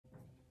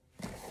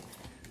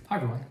Hi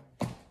everyone,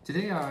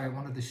 today I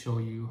wanted to show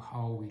you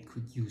how we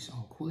could use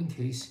our cooling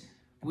case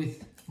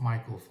with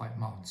MyGoFlight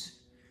mounts.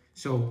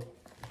 So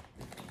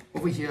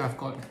over here I've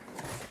got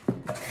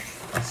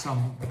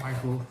some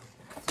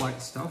MyGoFlight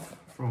stuff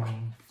from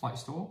Flight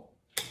Store.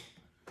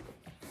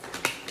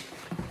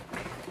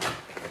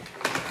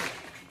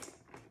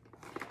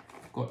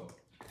 I've got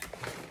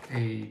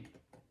a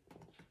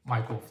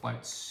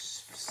MyGoFlight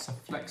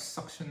Flex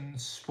Suction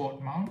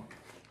Sport mount.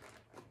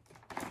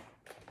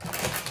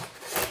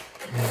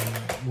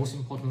 And most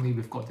importantly,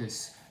 we've got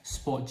this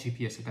Sport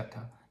GPS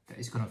adapter that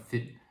is going to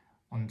fit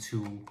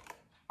onto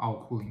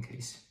our cooling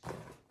case.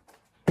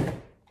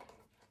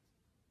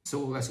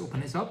 So let's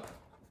open this up.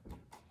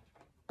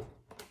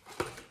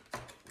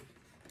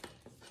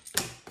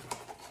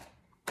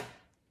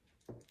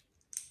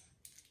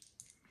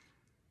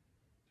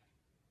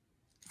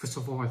 First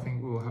of all, I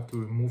think we'll have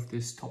to remove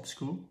this top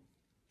screw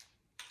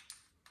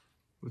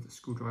with a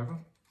screwdriver.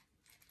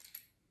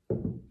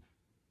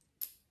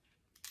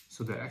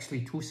 So there are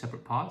actually two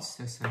separate parts.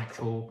 There's an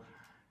actual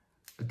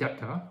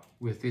adapter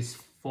with these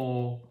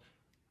 4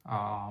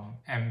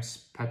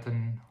 amps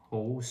pattern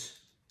holes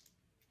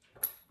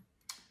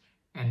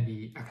and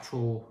the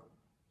actual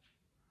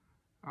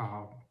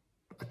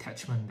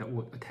attachment that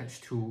would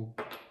attach to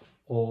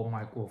all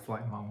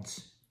MyGoFlight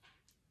mounts.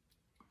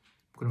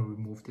 I'm going to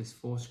remove these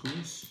 4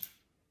 screws.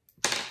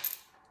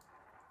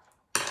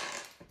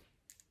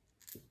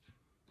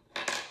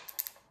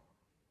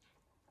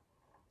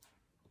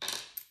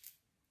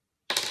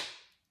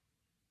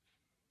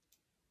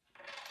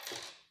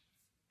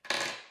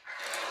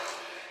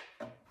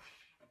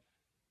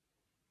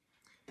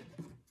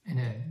 And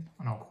then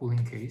on our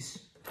cooling case,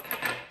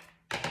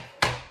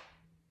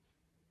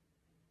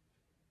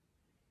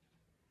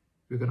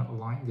 we're going to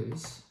align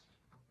this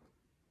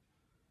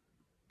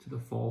to the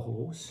 4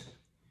 holes.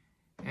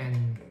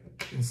 And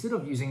instead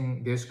of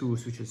using their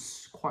screws, which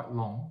is quite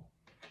long,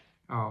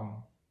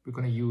 we're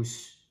going to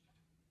use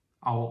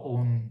our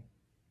own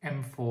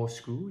M4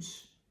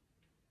 screws.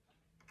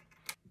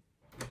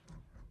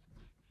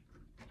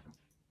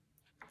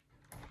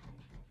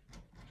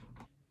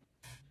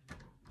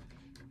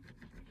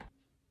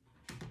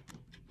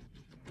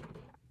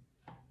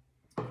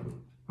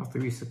 After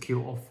we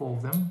secure all 4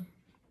 of them,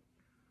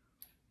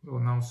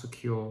 we'll now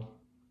secure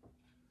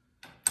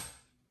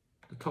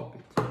the top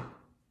bit.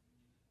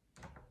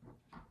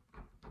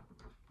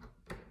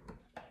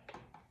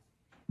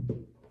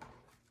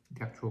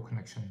 The actual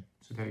connection.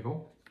 So there you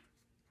go.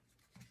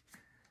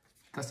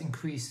 Let's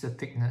increase the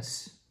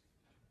thickness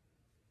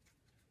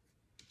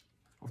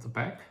of the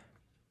back.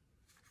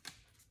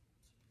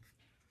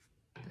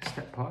 That's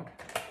that part.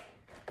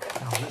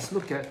 Now let's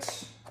look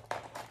at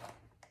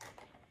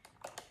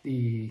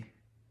the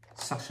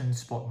suction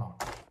sport mount.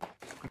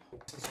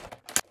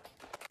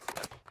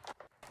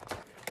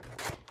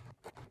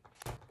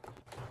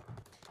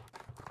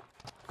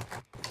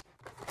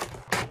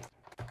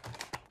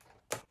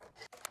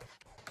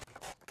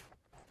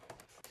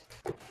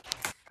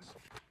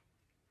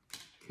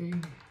 Okay.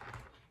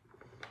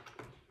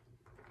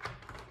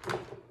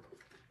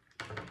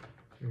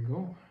 There we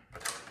go.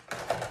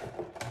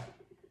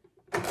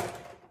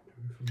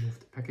 Remove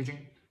the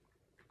packaging.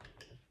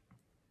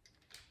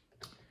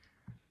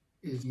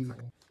 Is using.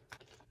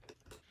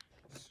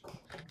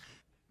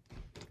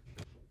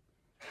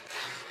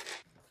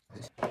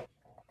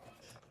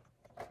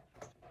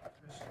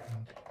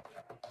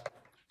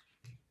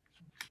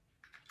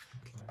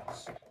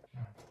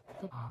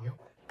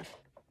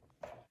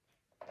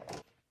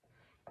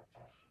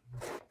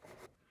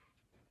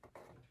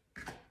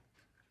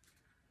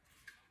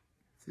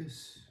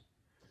 This,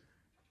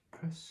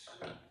 press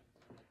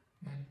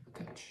and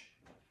attach.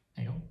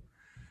 There you go.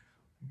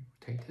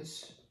 Take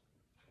this.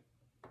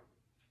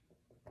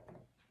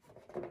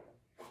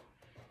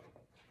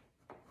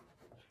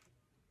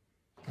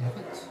 You have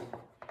it.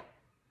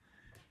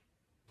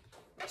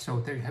 So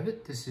there you have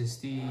it. This is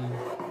the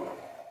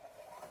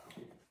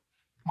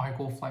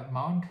MyGoFlight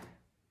mount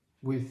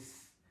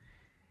with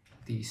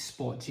the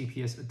Sport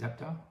GPS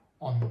adapter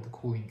on the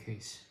cooling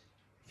case.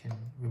 You can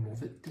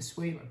remove it this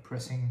way by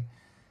pressing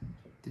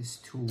these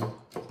 2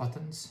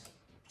 buttons.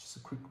 Just a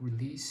quick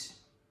release.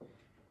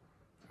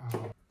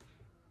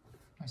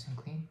 Nice and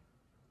clean.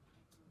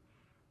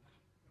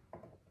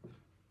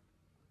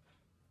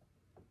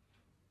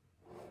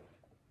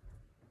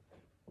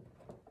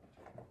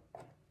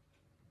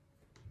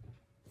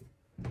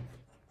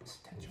 Let's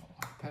attach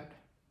our iPad.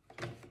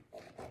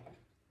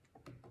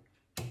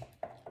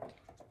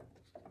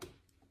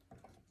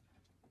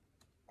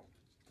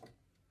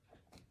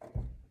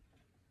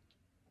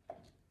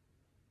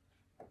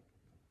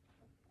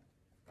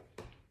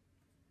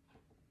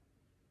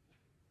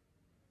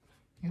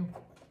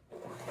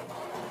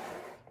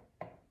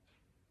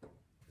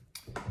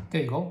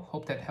 There you go,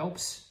 hope that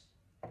helps.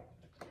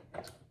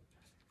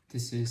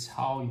 This is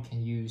how you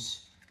can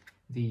use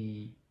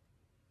the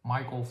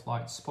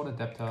MyGoFlight Sport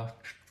Adapter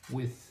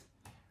with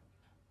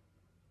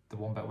the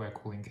Wombat Wear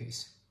cooling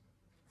case.